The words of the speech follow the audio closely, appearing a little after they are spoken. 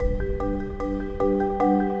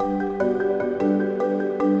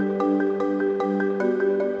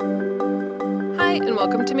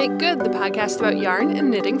welcome to Make Good, the podcast about yarn and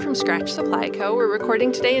knitting from Scratch Supply Co. We're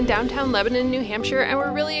recording today in downtown Lebanon, New Hampshire, and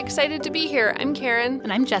we're really excited to be here. I'm Karen.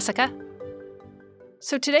 And I'm Jessica.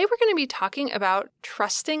 So today we're going to be talking about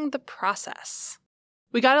trusting the process.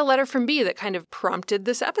 We got a letter from Bee that kind of prompted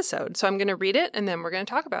this episode, so I'm going to read it and then we're going to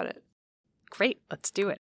talk about it. Great, let's do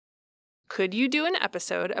it. Could you do an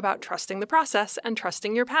episode about trusting the process and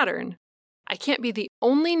trusting your pattern? I can't be the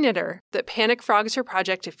only knitter that panic frogs her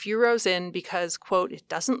project a few rows in because, quote, it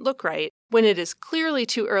doesn't look right, when it is clearly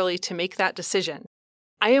too early to make that decision.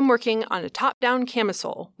 I am working on a top-down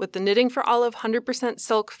camisole with the Knitting for Olive 100%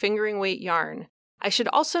 silk fingering weight yarn. I should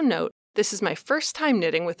also note, this is my first time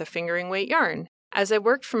knitting with a fingering weight yarn. As I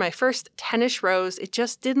worked for my first 10-ish rows, it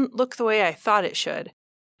just didn't look the way I thought it should.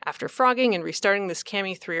 After frogging and restarting this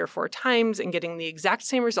cami 3 or 4 times and getting the exact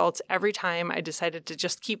same results every time, I decided to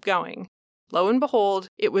just keep going. Lo and behold,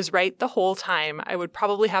 it was right the whole time. I would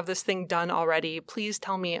probably have this thing done already. Please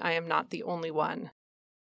tell me I am not the only one.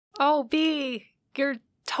 Oh, Bee, you're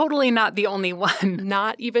totally not the only one.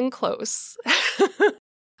 Not even close.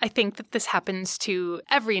 I think that this happens to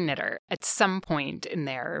every knitter at some point in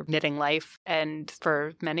their knitting life, and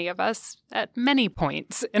for many of us, at many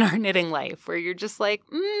points in our knitting life, where you're just like,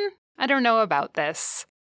 I don't know about this.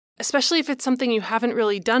 Especially if it's something you haven't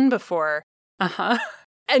really done before. Uh-huh.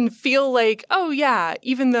 And feel like, oh yeah,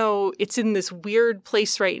 even though it's in this weird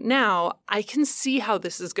place right now, I can see how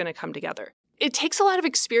this is going to come together. It takes a lot of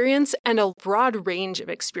experience and a broad range of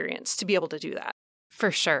experience to be able to do that.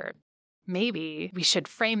 For sure. Maybe we should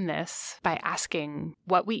frame this by asking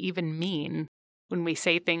what we even mean when we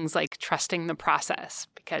say things like trusting the process,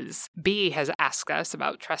 because Bee has asked us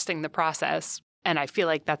about trusting the process, and I feel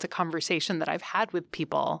like that's a conversation that I've had with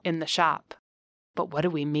people in the shop. But what do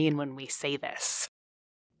we mean when we say this?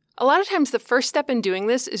 A lot of times the first step in doing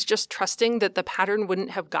this is just trusting that the pattern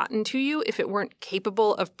wouldn't have gotten to you if it weren't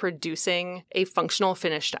capable of producing a functional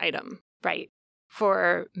finished item. Right.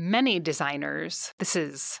 For many designers, this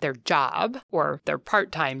is their job or their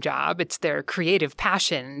part-time job. It's their creative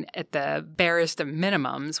passion at the barest of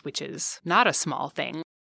minimums, which is not a small thing.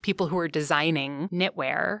 People who are designing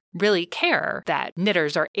knitwear really care that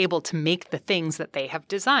knitters are able to make the things that they have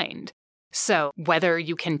designed. So whether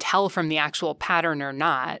you can tell from the actual pattern or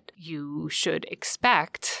not, you should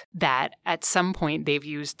expect that at some point they've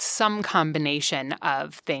used some combination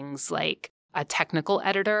of things like a technical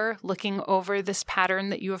editor looking over this pattern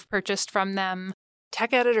that you have purchased from them.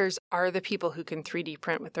 Tech editors are the people who can 3D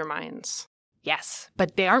print with their minds. Yes,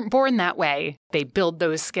 but they aren't born that way. They build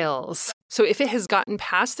those skills. So if it has gotten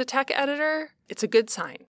past the tech editor, it's a good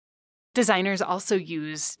sign. Designers also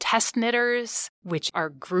use test knitters, which are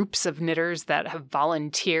groups of knitters that have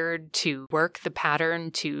volunteered to work the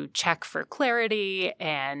pattern to check for clarity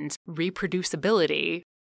and reproducibility.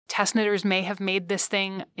 Test knitters may have made this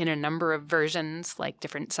thing in a number of versions, like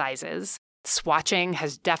different sizes. Swatching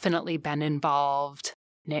has definitely been involved.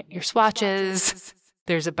 Knit your swatches.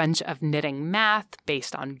 There's a bunch of knitting math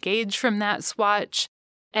based on gauge from that swatch.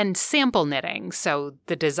 And sample knitting, so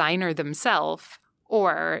the designer themselves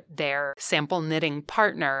or their sample knitting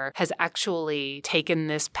partner has actually taken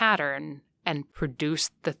this pattern and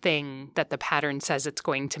produced the thing that the pattern says it's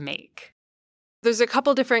going to make. There's a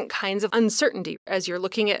couple different kinds of uncertainty as you're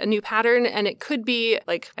looking at a new pattern, and it could be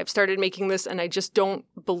like, I've started making this and I just don't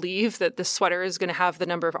believe that this sweater is going to have the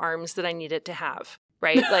number of arms that I need it to have,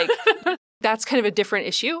 right? Like, that's kind of a different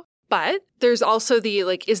issue. But there's also the,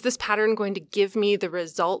 like, is this pattern going to give me the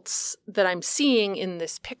results that I'm seeing in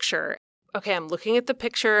this picture? Okay, I'm looking at the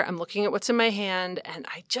picture, I'm looking at what's in my hand, and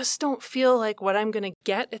I just don't feel like what I'm going to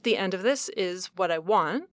get at the end of this is what I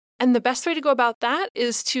want. And the best way to go about that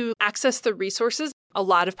is to access the resources. A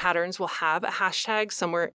lot of patterns will have a hashtag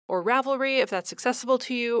somewhere, or Ravelry if that's accessible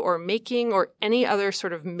to you, or Making, or any other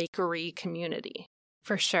sort of makery community.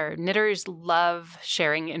 For sure. Knitters love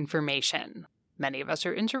sharing information. Many of us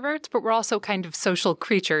are introverts, but we're also kind of social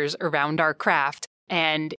creatures around our craft.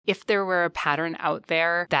 And if there were a pattern out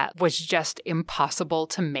there that was just impossible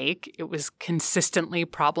to make, it was consistently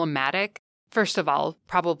problematic, first of all,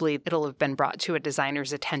 probably it'll have been brought to a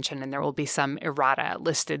designer's attention and there will be some errata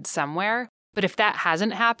listed somewhere. But if that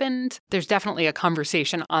hasn't happened, there's definitely a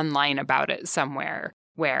conversation online about it somewhere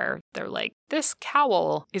where they're like, this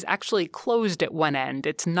cowl is actually closed at one end.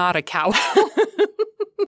 It's not a cowl.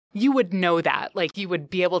 You would know that, like you would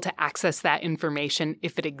be able to access that information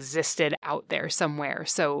if it existed out there somewhere.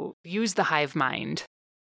 So use the hive mind.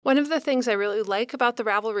 One of the things I really like about the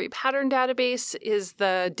Ravelry pattern database is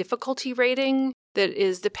the difficulty rating that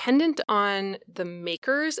is dependent on the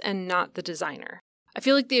makers and not the designer. I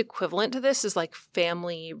feel like the equivalent to this is like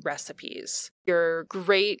family recipes. Your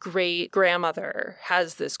great-great-grandmother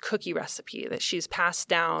has this cookie recipe that she's passed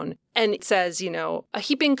down, and it says, a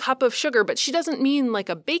heaping cup of sugar, but she doesn't mean like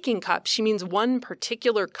a baking cup. She means one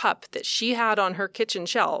particular cup that she had on her kitchen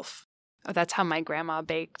shelf. Oh, that's how my grandma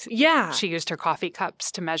baked. Yeah. She used her coffee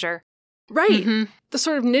cups to measure. Right. Mm-hmm. The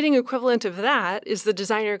sort of knitting equivalent of that is the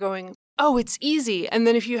designer going, oh, it's easy. And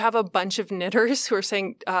then if you have a bunch of knitters who are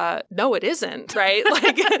saying, no, it isn't, right?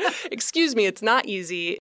 Like, excuse me, it's not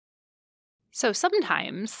easy. So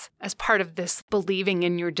sometimes, as part of this believing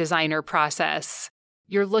in your designer process,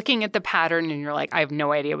 you're looking at the pattern and you're like, I have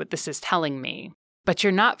no idea what this is telling me. But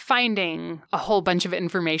you're not finding a whole bunch of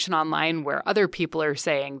information online where other people are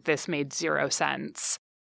saying this made 0 sense.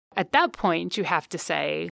 At that point, you have to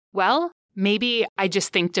say, well, maybe I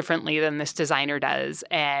just think differently than this designer does,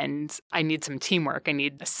 and I need some teamwork. I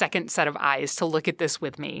need a second set of eyes to look at this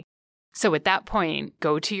with me. So at that point,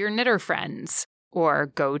 go to your knitter friends, or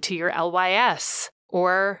go to your LYS,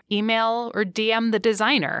 or email or DM the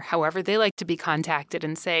designer, however they like to be contacted,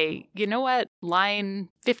 and say, you know what, line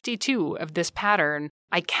 52 of this pattern,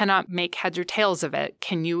 I cannot make heads or tails of it.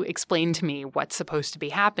 Can you explain to me what's supposed to be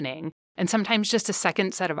happening? And sometimes just a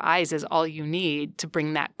second set of eyes is all you need to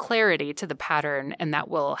bring that clarity to the pattern, and that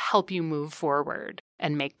will help you move forward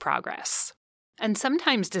and make progress. And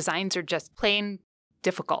sometimes designs are just plain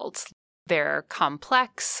difficult. They're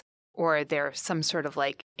complex, or they're some sort of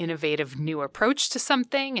like innovative new approach to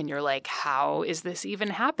something, and you're like, how is this even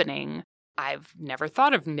happening? I've never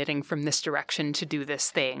thought of knitting from this direction to do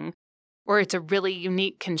this thing. Or it's a really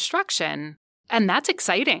unique construction, and that's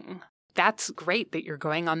exciting. That's great that you're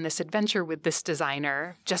going on this adventure with this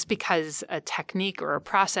designer. Just because a technique or a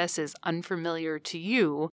process is unfamiliar to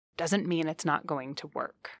you doesn't mean it's not going to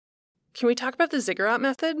work. Can we talk about the ziggurat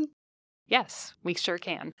method? Yes, we sure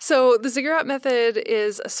can. So the ziggurat method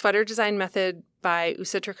is a sweater design method by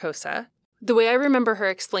Usa Tracosa. The way I remember her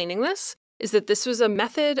explaining this is that this was a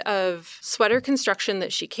method of sweater construction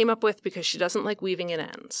that she came up with because she doesn't like weaving in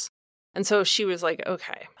ends. And so she was like,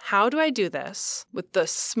 okay, how do I do this with the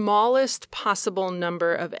smallest possible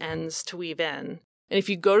number of ends to weave in? And if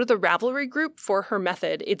you go to the Ravelry group for her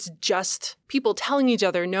method, it's just people telling each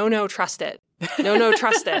other, no, trust it. No,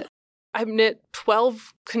 trust it. I've knit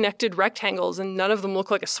 12 connected rectangles and none of them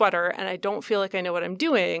look like a sweater, and I don't feel like I know what I'm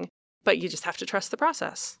doing, but you just have to trust the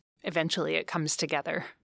process. Eventually it comes together.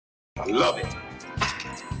 I love it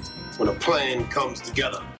when a plan comes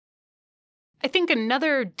together. I think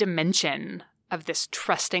another dimension of this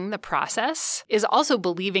trusting the process is also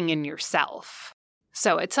believing in yourself.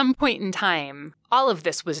 So at some point in time, all of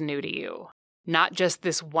this was new to you. Not just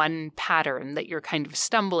this one pattern that you're kind of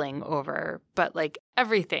stumbling over, but like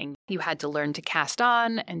everything. You had to learn to cast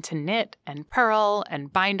on and to knit and purl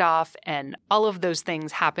and bind off, and all of those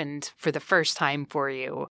things happened for the first time for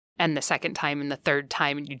you. And the second time and the third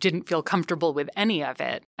time, and you didn't feel comfortable with any of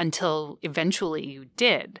it until eventually you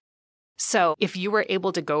did. So if you were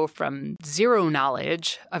able to go from zero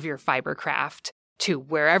knowledge of your fibercraft to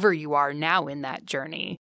wherever you are now in that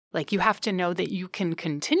journey, like you have to know that you can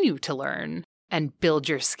continue to learn and build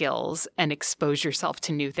your skills and expose yourself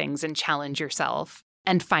to new things and challenge yourself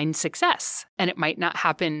and find success. And it might not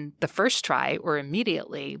happen the first try or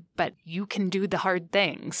immediately, but you can do the hard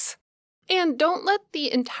things. And don't let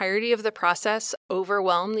the entirety of the process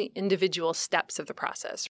overwhelm the individual steps of the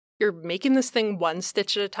process. You're making this thing one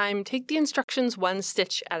stitch at a time. Take the instructions one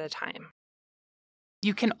stitch at a time.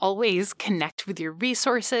 You can always connect with your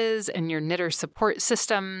resources and your knitter support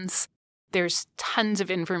systems. There's tons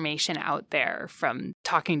of information out there, from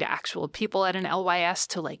talking to actual people at an LYS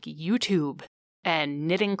to like YouTube and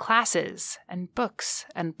knitting classes and books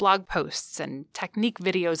and blog posts and technique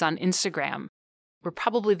videos on Instagram. We're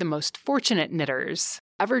probably the most fortunate knitters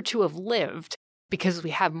ever to have lived because we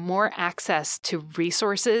have more access to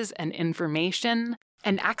resources and information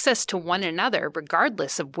and access to one another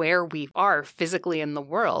regardless of where we are physically in the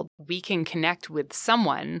world. We can connect with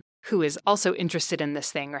someone who is also interested in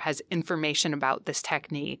this thing or has information about this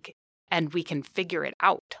technique, and we can figure it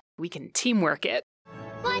out. We can teamwork it.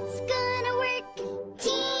 What's gonna work?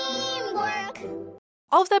 Teamwork!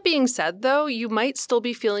 All of that being said, though, you might still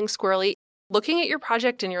be feeling squirrely, looking at your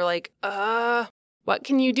project and you're like, what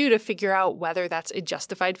can you do to figure out whether that's a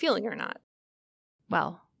justified feeling or not?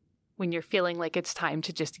 Well, when you're feeling like it's time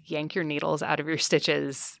to just yank your needles out of your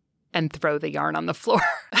stitches and throw the yarn on the floor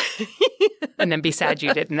and then be sad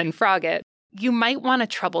you didn't and frog it, you might want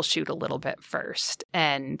to troubleshoot a little bit first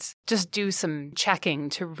and just do some checking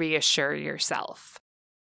to reassure yourself.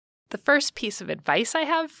 The first piece of advice I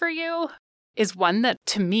have for you is one that,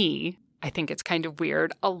 to me, I think it's kind of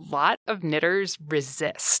weird, a lot of knitters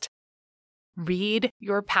resist. Read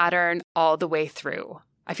your pattern all the way through.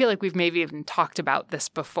 I feel like we've maybe even talked about this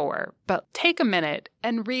before, but take a minute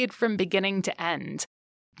and read from beginning to end.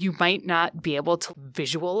 You might not be able to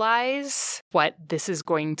visualize what this is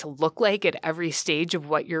going to look like at every stage of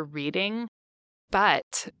what you're reading,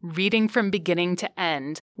 but reading from beginning to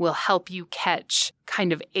end will help you catch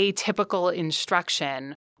kind of atypical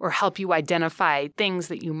instruction or help you identify things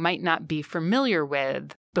that you might not be familiar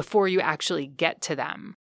with before you actually get to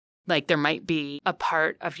them. Like there might be a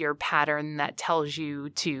part of your pattern that tells you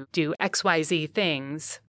to do XYZ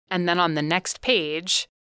things, and then on the next page,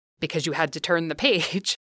 because you had to turn the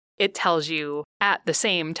page, it tells you at the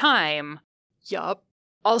same time, Yup.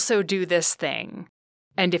 also do this thing.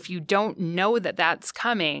 And if you don't know that that's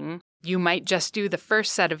coming, you might just do the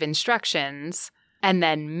first set of instructions and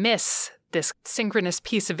then miss this synchronous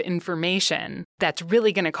piece of information that's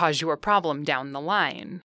really going to cause you a problem down the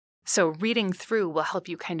line. So reading through will help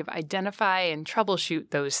you kind of identify and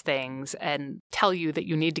troubleshoot those things and tell you that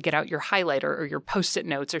you need to get out your highlighter or your Post-it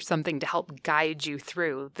notes or something to help guide you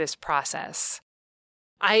through this process.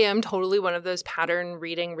 I am totally one of those pattern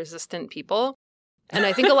reading resistant people. And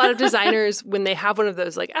I think a lot of designers, when they have one of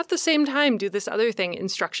those, like, at the same time, do this other thing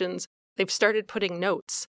instructions, they've started putting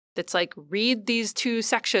notes that's like, read these 2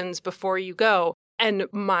 sections before you go. And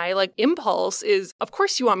my impulse is, of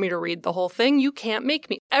course you want me to read the whole thing. You can't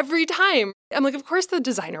make me. Every time. I'm like, of course the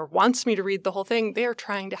designer wants me to read the whole thing. They're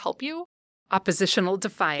trying to help you. Oppositional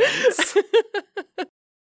defiance.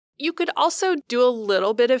 You could also do a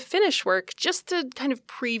little bit of finish work just to kind of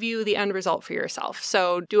preview the end result for yourself.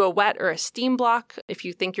 So do a wet or a steam block if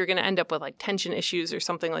you think you're going to end up with tension issues or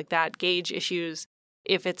something like that, gauge issues.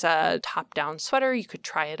 If it's a top-down sweater, you could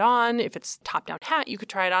try it on. If it's a top-down hat, you could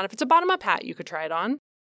try it on. If it's a bottom-up hat, you could try it on.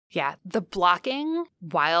 Yeah, the blocking,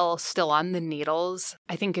 while still on the needles,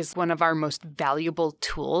 I think is one of our most valuable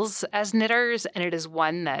tools as knitters. And it is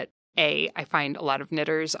one that, A, I find a lot of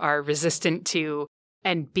knitters are resistant to,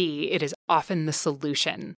 and B, it is often the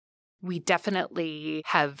solution. We definitely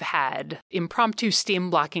have had impromptu steam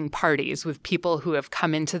blocking parties with people who have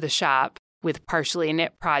come into the shop with partially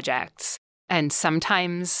knit projects. And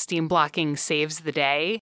sometimes steam blocking saves the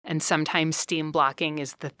day, and sometimes steam blocking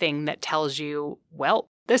is the thing that tells you, well,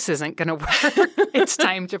 this isn't going to work. It's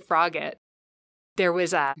time to frog it. There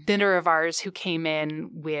was a knitter of ours who came in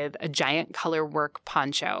with a giant color work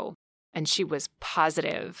poncho, and she was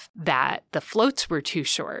positive that the floats were too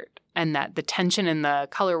short and that the tension in the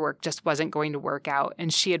color work just wasn't going to work out.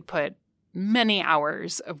 And she had put many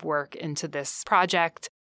hours of work into this project,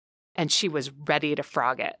 and she was ready to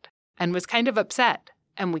frog it. And was kind of upset.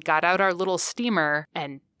 And we got out our little steamer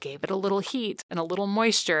and gave it a little heat and a little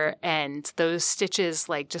moisture, and those stitches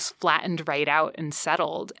just flattened right out and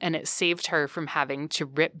settled, and it saved her from having to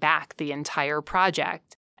rip back the entire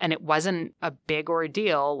project. And it wasn't a big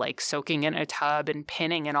ordeal like soaking in a tub and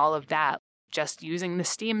pinning and all of that. Just using the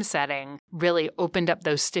steam setting really opened up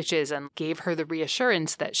those stitches and gave her the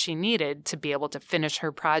reassurance that she needed to be able to finish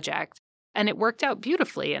her project. And it worked out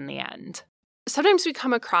beautifully in the end. Sometimes we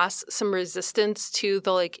come across some resistance to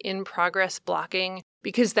the in-progress blocking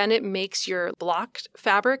because then it makes your blocked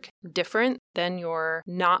fabric different than your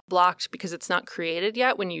not blocked because it's not created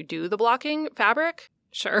yet when you do the blocking fabric.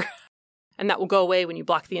 Sure. And that will go away when you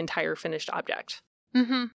block the entire finished object.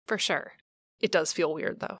 Mm-hmm, for sure. It does feel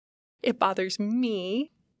weird, though. It bothers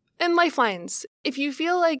me. And lifelines. If you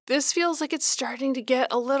feel like this feels like it's starting to get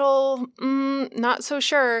a little not so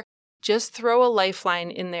sure, just throw a lifeline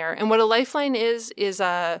in there. And what a lifeline is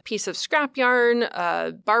a piece of scrap yarn,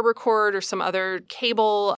 a barber cord, or some other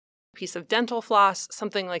cable, a piece of dental floss,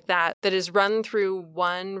 something like that, that is run through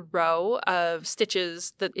one row of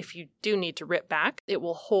stitches that if you do need to rip back, it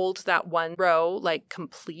will hold that one row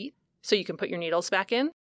complete so you can put your needles back in.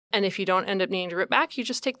 And if you don't end up needing to rip back, you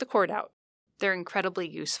just take the cord out. They're incredibly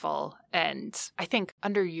useful and I think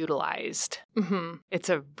underutilized. Mm-hmm. It's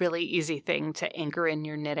a really easy thing to anchor in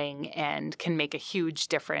your knitting and can make a huge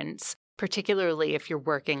difference, particularly if you're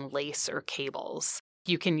working lace or cables.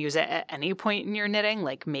 You can use it at any point in your knitting,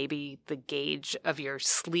 like maybe the gauge of your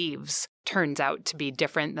sleeves turns out to be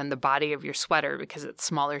different than the body of your sweater because it's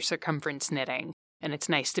smaller circumference knitting. And it's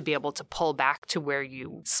nice to be able to pull back to where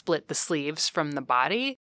you split the sleeves from the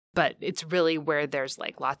body. But it's really where there's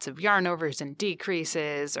lots of yarn overs and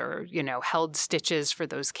decreases or, held stitches for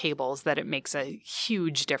those cables that it makes a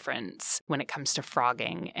huge difference when it comes to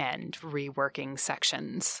frogging and reworking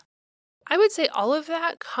sections. I would say all of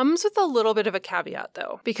that comes with a little bit of a caveat,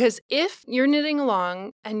 though, because if you're knitting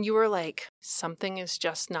along and you are like, something is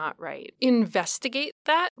just not right, investigate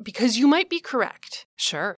that because you might be correct.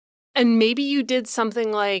 Sure. And maybe you did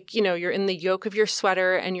something like, you're in the yoke of your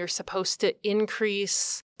sweater and you're supposed to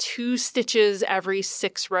increase 2 stitches every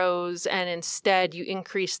 6 rows, and instead you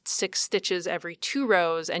increased 6 stitches every 2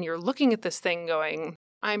 rows, and you're looking at this thing going,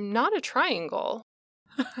 I'm not a triangle.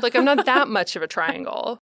 Like, I'm not that much of a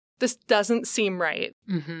triangle. This doesn't seem right.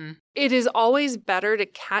 Mm-hmm. It is always better to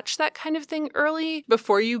catch that kind of thing early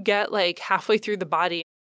before you get like halfway through the body.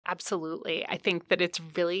 Absolutely. I think that it's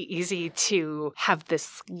really easy to have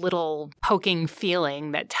this little poking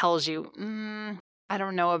feeling that tells you, I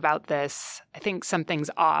don't know about this. I think something's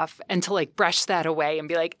off. And to like brush that away and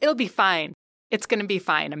be like, it'll be fine. It's going to be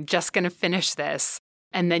fine. I'm just going to finish this.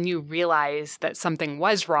 And then you realize that something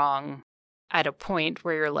was wrong at a point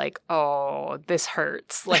where you're like, oh, this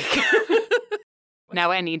hurts. Like, now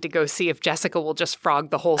I need to go see if Jessica will just frog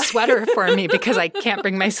the whole sweater for me because I can't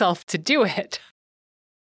bring myself to do it.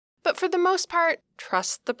 But for the most part,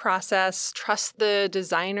 trust the process, trust the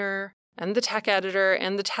designer and the tech editor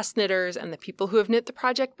and the test knitters and the people who have knit the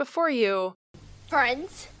project before you.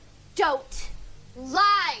 Friends, don't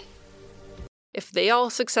lie. If they all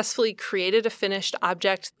successfully created a finished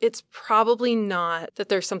object, it's probably not that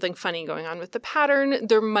there's something funny going on with the pattern.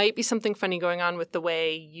 There might be something funny going on with the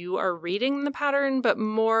way you are reading the pattern, but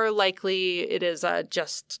more likely it is a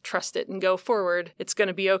just trust it and go forward. It's going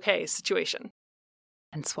to be okay situation.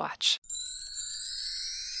 And swatch.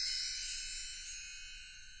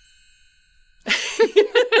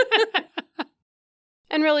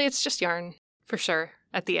 And really, it's just yarn. For sure.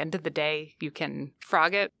 At the end of the day, you can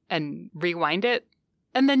frog it and rewind it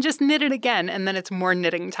and then just knit it again. And then it's more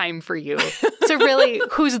knitting time for you. So really,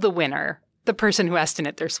 who's the winner? The person who has to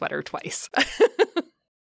knit their sweater twice.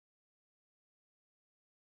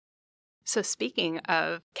 So speaking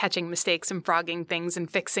of catching mistakes and frogging things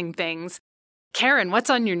and fixing things, Karen, what's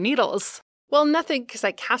on your needles? Well, nothing, because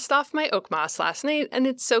I cast off my oak moss last night and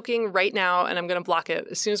it's soaking right now and I'm going to block it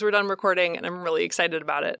as soon as we're done recording and I'm really excited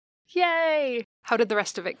about it. Yay! How did the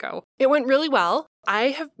rest of it go? It went really well. I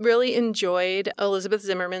have really enjoyed Elizabeth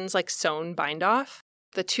Zimmerman's sewn bind off.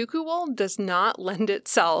 The tuku wool does not lend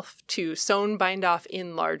itself to sewn bind off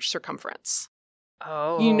in large circumference.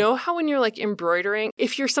 Oh. You know how when you're embroidering,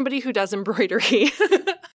 if you're somebody who does embroidery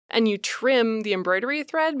and you trim the embroidery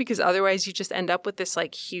thread because otherwise you just end up with this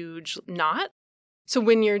huge knot. So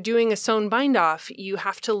when you're doing a sewn bind off, you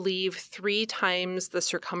have to leave 3 times the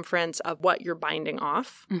circumference of what you're binding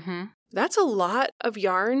off. Mm-hmm. That's a lot of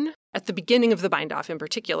yarn at the beginning of the bind off in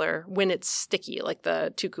particular when it's sticky like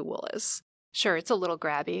the tuku wool is. Sure, it's a little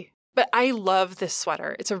grabby. But I love this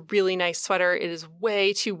sweater. It's a really nice sweater. It is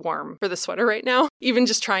way too warm for the sweater right now. Even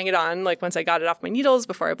just trying it on, once I got it off my needles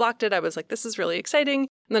before I blocked it, I was like, this is really exciting.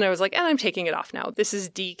 And then I was like, and I'm taking it off now. This is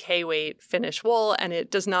DK weight finish wool, and it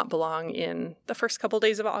does not belong in the first couple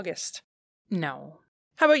days of August. No.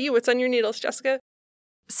 How about you? What's on your needles, Jessica?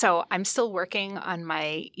 So I'm still working on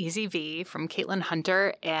my Easy V from Caitlin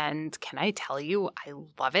Hunter, and can I tell you, I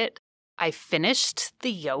love it. I finished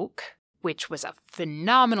the yoke, which was a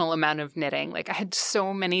phenomenal amount of knitting. I had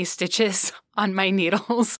so many stitches on my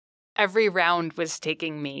needles. Every round was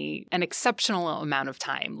taking me an exceptional amount of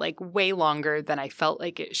time, way longer than I felt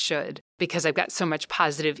like it should, because I've got so much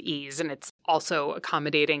positive ease and it's also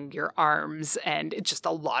accommodating your arms and it's just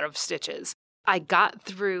a lot of stitches. I got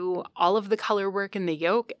through all of the color work in the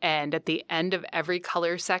yoke, and at the end of every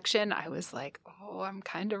color section, I was like, oh, I'm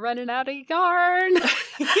kind of running out of yarn.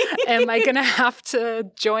 Am I going to have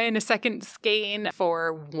to join a second skein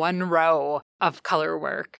for 1 row of color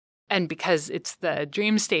work? And because it's the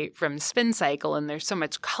Dream State from Spin Cycle and there's so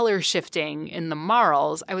much color shifting in the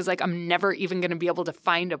marls, I was like, I'm never even going to be able to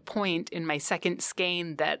find a point in my second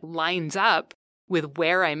skein that lines up with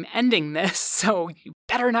where I'm ending this, so you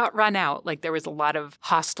better not run out. There was a lot of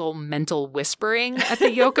hostile mental whispering at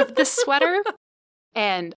the yoke of this sweater.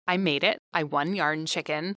 And I made it. I won Yarn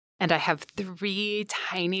Chicken. And I have 3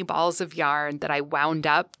 tiny balls of yarn that I wound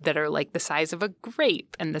up that are the size of a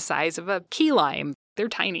grape and the size of a key lime. They're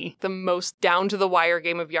tiny. The most down-to-the-wire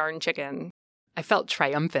game of Yarn Chicken. I felt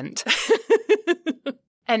triumphant.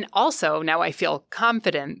 And also, now I feel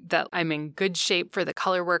confident that I'm in good shape for the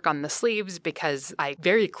color work on the sleeves because I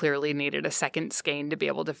very clearly needed a second skein to be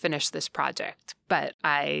able to finish this project. But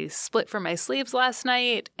I split for my sleeves last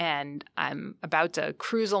night, and I'm about to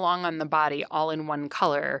cruise along on the body all in one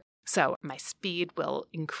color. So my speed will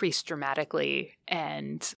increase dramatically,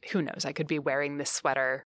 and who knows, I could be wearing this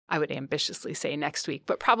sweater, I would ambitiously say next week,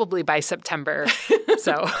 but probably by September.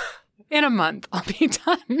 So in a month, I'll be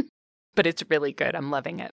done. But it's really good. I'm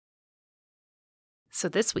loving it. So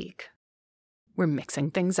this week, we're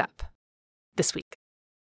mixing things up. This week,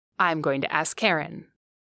 I'm going to ask Karen.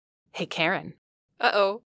 Hey, Karen.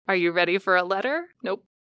 Uh-oh. Are you ready for a letter? Nope.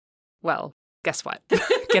 Well, guess what?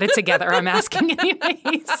 Get it together. I'm asking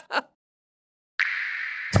anyways.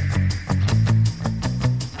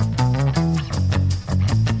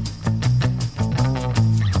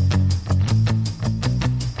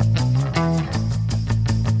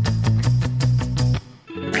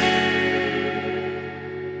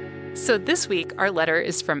 So this week, our letter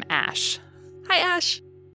is from Ash. Hi, Ash.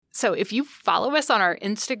 So if you follow us on our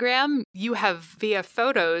Instagram, you have, via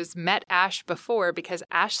photos, met Ash before because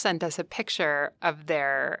Ash sent us a picture of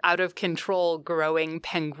their out-of-control growing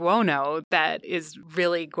penguono that is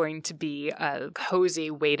really going to be a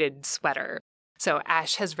cozy weighted sweater. So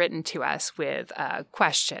Ash has written to us with a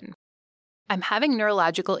question. I'm having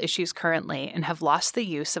neurological issues currently and have lost the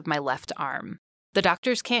use of my left arm. The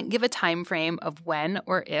doctors can't give a time frame of when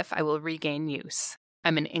or if I will regain use.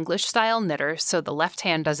 I'm an English-style knitter, so the left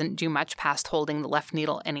hand doesn't do much past holding the left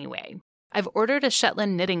needle anyway. I've ordered a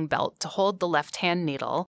Shetland knitting belt to hold the left-hand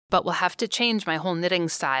needle, but will have to change my whole knitting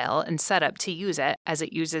style and setup to use it, as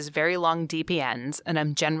it uses very long DPNs, and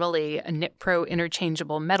I'm generally a Knit Pro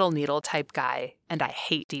interchangeable metal needle type guy, and I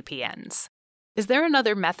hate DPNs. Is there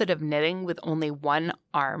another method of knitting with only one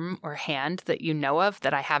arm or hand that you know of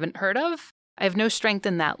that I haven't heard of? I have no strength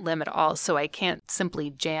in that limb at all, so I can't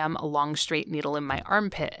simply jam a long straight needle in my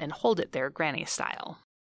armpit and hold it there granny style.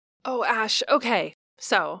 Oh, Ash. Okay.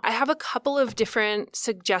 So I have a couple of different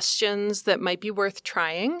suggestions that might be worth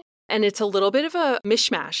trying, and it's a little bit of a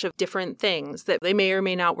mishmash of different things that they may or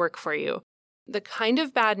may not work for you. The kind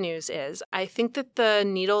of bad news is I think that the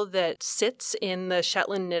needle that sits in the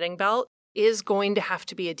Shetland knitting belt is going to have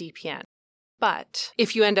to be a DPN. But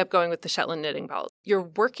if you end up going with the Shetland knitting belt, your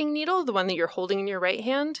working needle, the one that you're holding in your right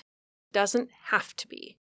hand, doesn't have to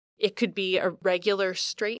be. It could be a regular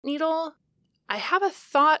straight needle. I have a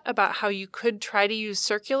thought about how you could try to use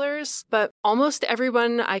circulars, but almost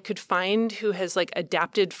everyone I could find who has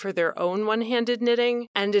adapted for their own one-handed knitting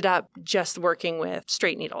ended up just working with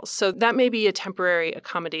straight needles. So that may be a temporary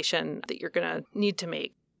accommodation that you're going to need to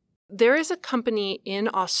make. There is a company in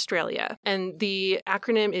Australia, and the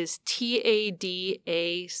acronym is TADACT,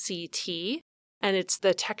 and it's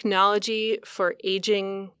the Technology for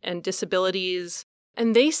Aging and Disabilities.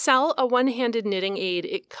 And they sell a one-handed knitting aid.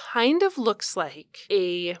 It kind of looks like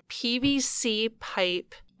a PVC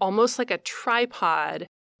pipe, almost like a tripod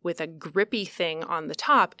with a grippy thing on the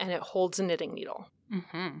top, and it holds a knitting needle.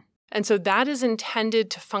 Mm-hmm. And so that is intended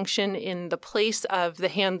to function in the place of the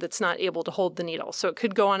hand that's not able to hold the needle. So it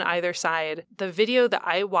could go on either side. The video that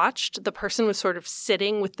I watched, the person was sort of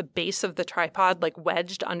sitting with the base of the tripod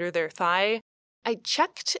wedged under their thigh. I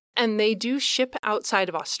checked, and they do ship outside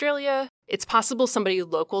of Australia. It's possible somebody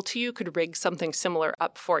local to you could rig something similar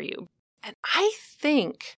up for you. And I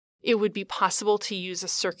think it would be possible to use a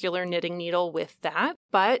circular knitting needle with that,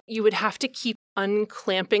 but you would have to keep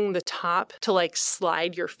unclamping the top to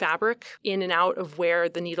slide your fabric in and out of where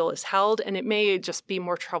the needle is held, and it may just be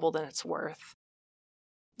more trouble than it's worth.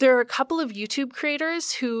 There are a couple of YouTube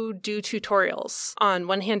creators who do tutorials on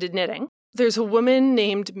one-handed knitting. There's a woman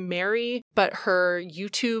named Mary, but her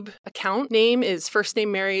YouTube account name is first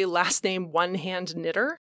name Mary, last name One Hand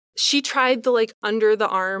Knitter. She tried the under the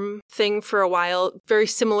arm thing for a while, very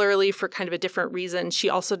similarly for kind of a different reason. She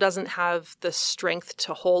also doesn't have the strength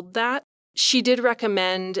to hold that. She did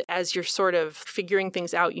recommend, as you're sort of figuring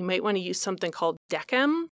things out, you might want to use something called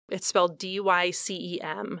Decem. It's spelled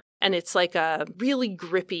DYCEM. And it's like a really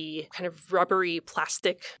grippy, kind of rubbery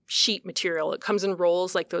plastic sheet material. It comes in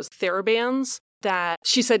rolls like those TheraBands that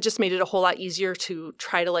she said just made it a whole lot easier to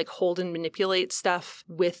try to hold and manipulate stuff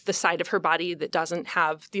with the side of her body that doesn't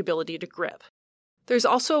have the ability to grip. There's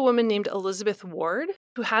also a woman named Elizabeth Ward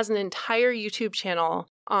who has an entire YouTube channel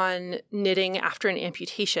on knitting after an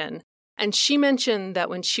amputation. And she mentioned that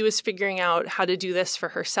when she was figuring out how to do this for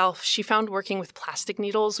herself, she found working with plastic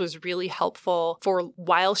needles was really helpful for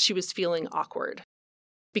while she was feeling awkward,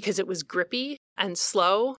 because it was grippy and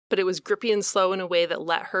slow, but it was grippy and slow in a way that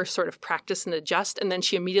let her sort of practice and adjust. And then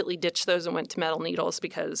she immediately ditched those and went to metal needles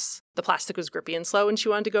because the plastic was grippy and slow and she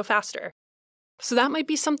wanted to go faster. So that might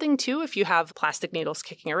be something too if you have plastic needles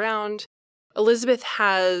kicking around. Elizabeth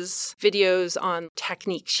has videos on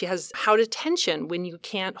technique. She has how to tension when you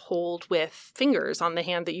can't hold with fingers on the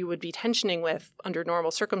hand that you would be tensioning with under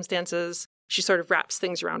normal circumstances. She sort of wraps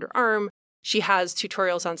things around her arm. She has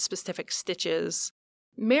tutorials on specific stitches.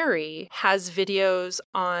 Mary has videos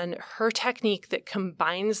on her technique that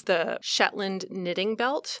combines the Shetland knitting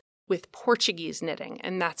belt with Portuguese knitting,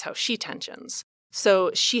 and that's how she tensions.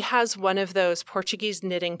 So she has one of those Portuguese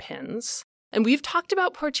knitting pins And we've talked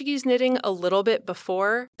about Portuguese knitting a little bit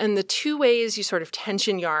before, and the two ways you sort of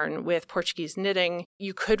tension yarn with Portuguese knitting,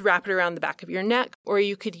 you could wrap it around the back of your neck, or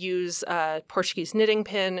you could use a Portuguese knitting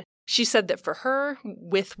pin. She said that for her,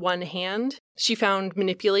 with one hand, she found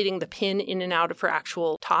manipulating the pin in and out of her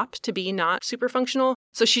actual top to be not super functional.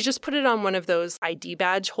 So she just put it on one of those ID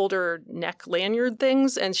badge holder neck lanyard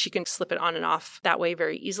things, and she can slip it on and off that way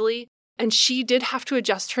very easily. And she did have to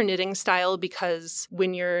adjust her knitting style because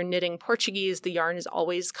when you're knitting Portuguese, the yarn is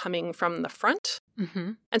always coming from the front.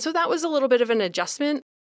 Mm-hmm. And so that was a little bit of an adjustment.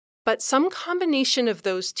 But some combination of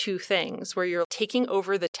those two things, where you're taking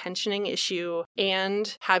over the tensioning issue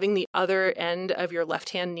and having the other end of your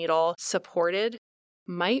left-hand needle supported,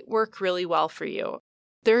 might work really well for you.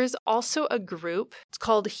 There is also a group, it's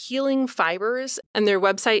called Healing Fibers, and their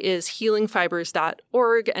website is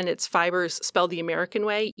healingfibers.org, and it's fibers spelled the American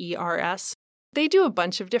way, E-R-S. They do a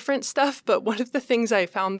bunch of different stuff, but one of the things I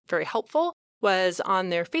found very helpful was on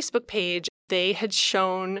their Facebook page, they had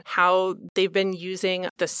shown how they've been using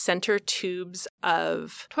the center tubes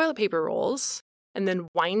of toilet paper rolls and then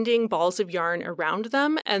winding balls of yarn around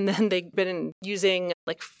them. And then they've been using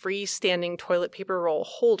like freestanding toilet paper roll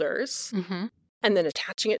holders. Mm-hmm. And then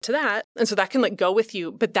attaching it to that. And so that can like go with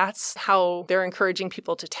you. But that's how they're encouraging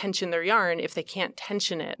people to tension their yarn if they can't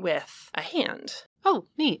tension it with a hand. Oh,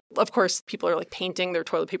 neat. Of course, people are like painting their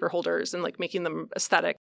toilet paper holders and like making them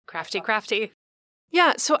aesthetic. Crafty.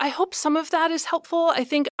 Yeah, so I hope some of that is helpful. I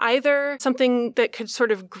think either something that could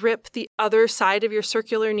sort of grip the other side of your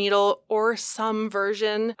circular needle or some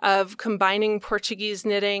version of combining Portuguese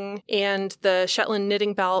knitting and the Shetland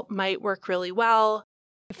knitting belt might work really well.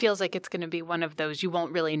 It feels like it's going to be one of those you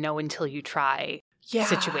won't really know until you try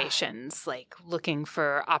situations, like looking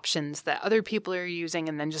for options that other people are using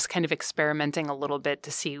and then just kind of experimenting a little bit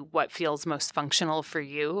to see what feels most functional for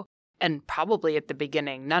you. And probably at the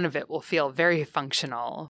beginning, none of it will feel very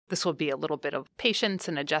functional. This will be a little bit of patience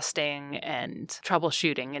and adjusting and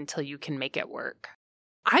troubleshooting until you can make it work.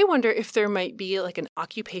 I wonder if there might be like an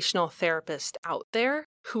occupational therapist out there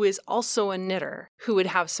who is also a knitter who would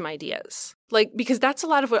have some ideas. Like, because that's a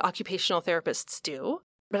lot of what occupational therapists do.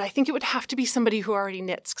 But I think it would have to be somebody who already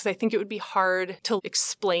knits, because I think it would be hard to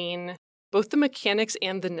explain both the mechanics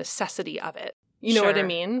and the necessity of it. You know what I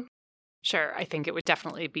mean? Sure. I think it would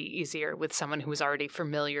definitely be easier with someone who is already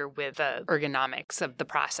familiar with the ergonomics of the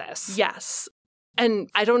process. Yes. And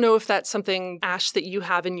I don't know if that's something, Ash, that you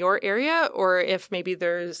have in your area, or if maybe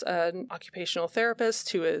there's an occupational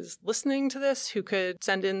therapist who is listening to this who could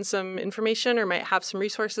send in some information or might have some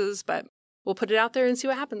resources, but we'll put it out there and see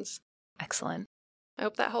what happens. Excellent. I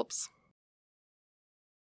hope that helps.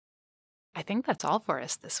 I think that's all for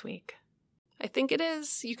us this week. I think it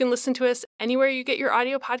is. You can listen to us anywhere you get your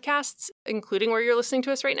audio podcasts, including where you're listening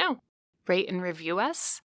to us right now. Rate and review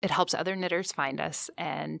us. It helps other knitters find us,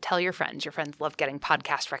 and tell your friends. Your friends love getting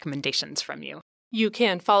podcast recommendations from you. You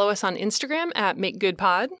can follow us on Instagram at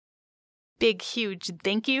MakeGoodPod. Big, huge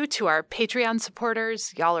thank you to our Patreon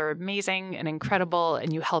supporters. Y'all are amazing and incredible,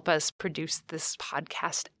 and you help us produce this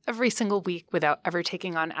podcast every single week without ever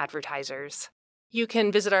taking on advertisers. You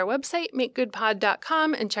can visit our website,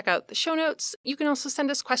 makegoodpod.com, and check out the show notes. You can also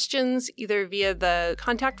send us questions either via the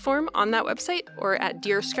contact form on that website or at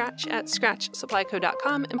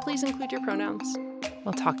dearscratch@scratchsupplyco.com, and please include your pronouns.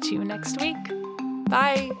 We'll talk to you next week.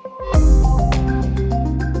 Bye.